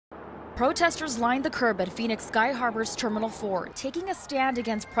Protesters lined the curb at Phoenix Sky Harbor's Terminal 4, taking a stand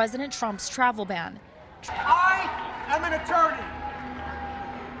against President Trump's travel ban. I am an attorney.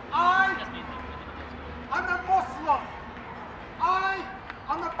 I'm a Muslim.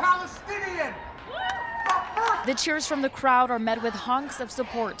 I'm a Palestinian. The cheers from the crowd are met with honks of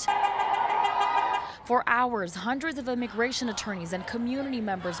support. For hours, hundreds of immigration attorneys and community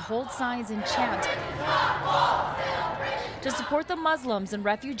members hold signs and chant to support the Muslims and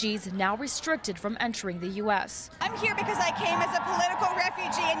refugees now restricted from entering the U.S. I'm here because I came as a political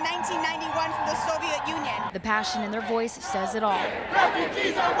refugee in 1991 from the Soviet Union. The passion in their voice says it all.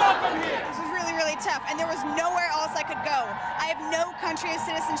 Refugees are welcome here. This was really tough, and there was nowhere else I could go. I have no country of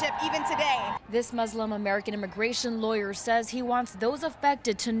citizenship even today. This Muslim American immigration lawyer says he wants those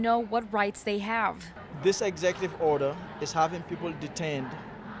affected to know what rights they have. This executive order is having people detained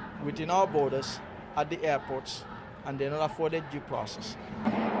within our borders, at the airports, and they're not afforded due process.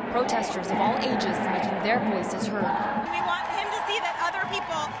 Protesters of all ages making their voices heard. We want him to see that other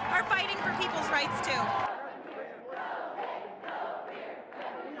people are fighting for people's rights too.